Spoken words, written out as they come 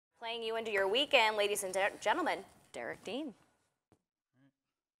Playing you into your weekend, ladies and gentlemen, Derek Dean.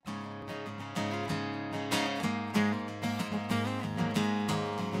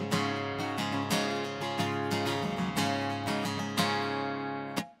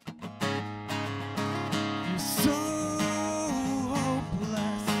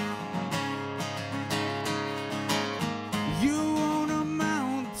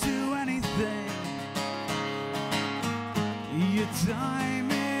 Your time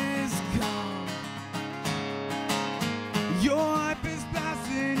is gone. Your life is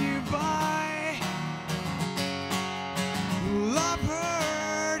passing you by. Well, I've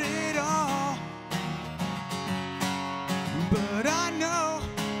heard it all, but I know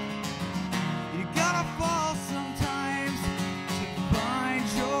you gotta fall sometimes to find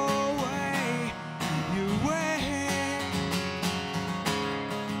your way, your way.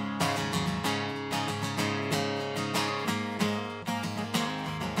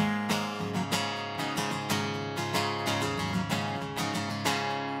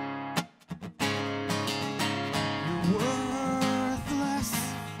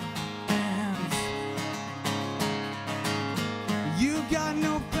 You got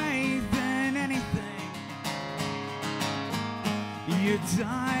no faith in anything. Your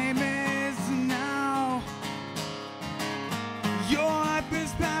time is now. Your life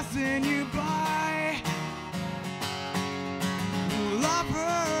is passing you by. Well, I've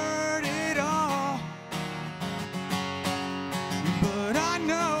heard it all, but I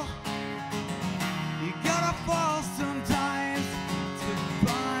know you gotta fall sometimes to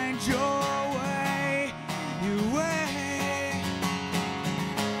find your way, your way.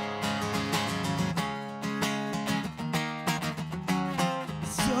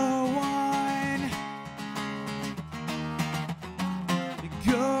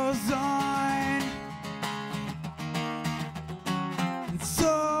 Goes on, and so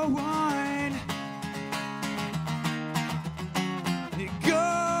on. It goes.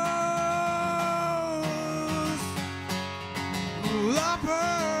 Well, I've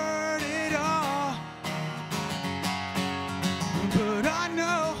heard it all, but I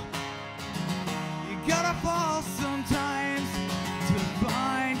know you gotta fall sometimes to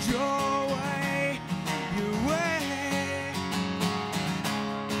find your way, your way.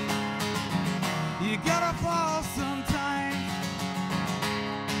 You gotta fall sometime.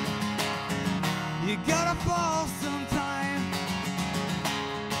 You gotta fall sometime.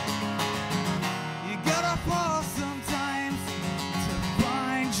 You gotta fall sometimes to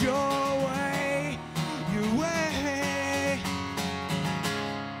find your way, your way.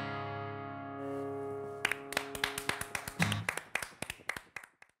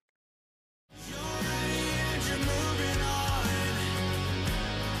 You're ready and you're moving on.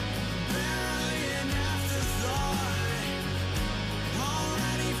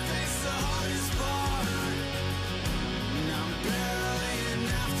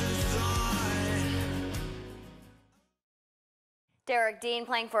 Derek Dean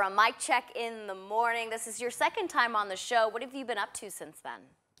playing for a mic check in the morning. This is your second time on the show. What have you been up to since then?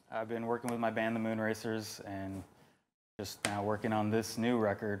 I've been working with my band, the Moon Racers, and just now working on this new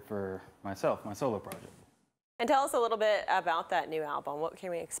record for myself, my solo project. And tell us a little bit about that new album. What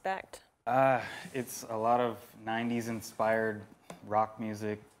can we expect? It's a lot of 90s inspired rock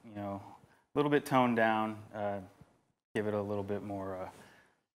music, you know, a little bit toned down, give it a little bit more,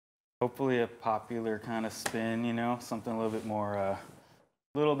 hopefully a popular kind of spin, you know, something a little bit more, a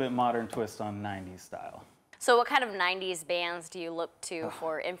little bit modern twist on 90s style. So what kind of 90s bands do you look to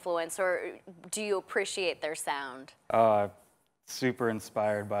for influence, or do you appreciate their sound? Super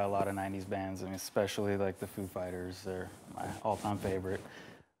inspired by a lot of 90s bands, I mean, especially like the Foo Fighters. They're my all-time favorite.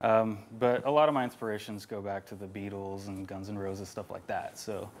 But a lot of my inspirations go back to the Beatles and Guns N' Roses, stuff like that.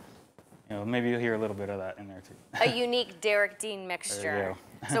 So, you know, maybe you'll hear a little bit of that in there too. A unique Derek Dean mixture. There you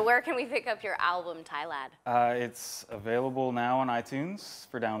go. So where can we pick up your album, Ty Lad? It's available now on iTunes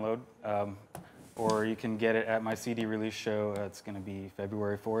for download, or you can get it at my CD release show. It's going to be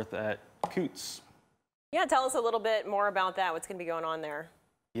February 4th at Coots. Yeah, tell us a little bit more about that. What's going to be going on there?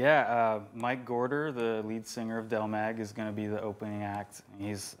 Yeah, Mike Gorder, the lead singer of Del Mag, is going to be the opening act.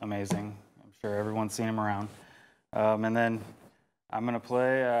 He's amazing. I'm sure everyone's seen him around. And then I'm going to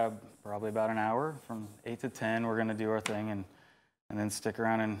play probably about an hour from 8 to 10. We're going to do our thing and then stick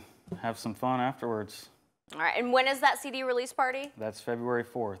around and have some fun afterwards. All right, and when is that CD release party? That's February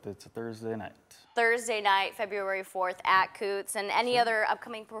 4th. It's a Thursday night. Thursday night, February 4th at Coots. And any other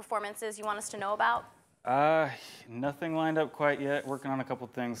upcoming performances you want us to know about? Nothing lined up quite yet. Working on a couple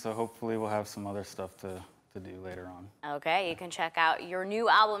things, so hopefully we'll have some other stuff to do later on. Okay, you can check out your new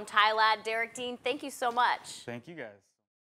album, Ty Lad. Derek Dean, thank you so much. Thank you guys.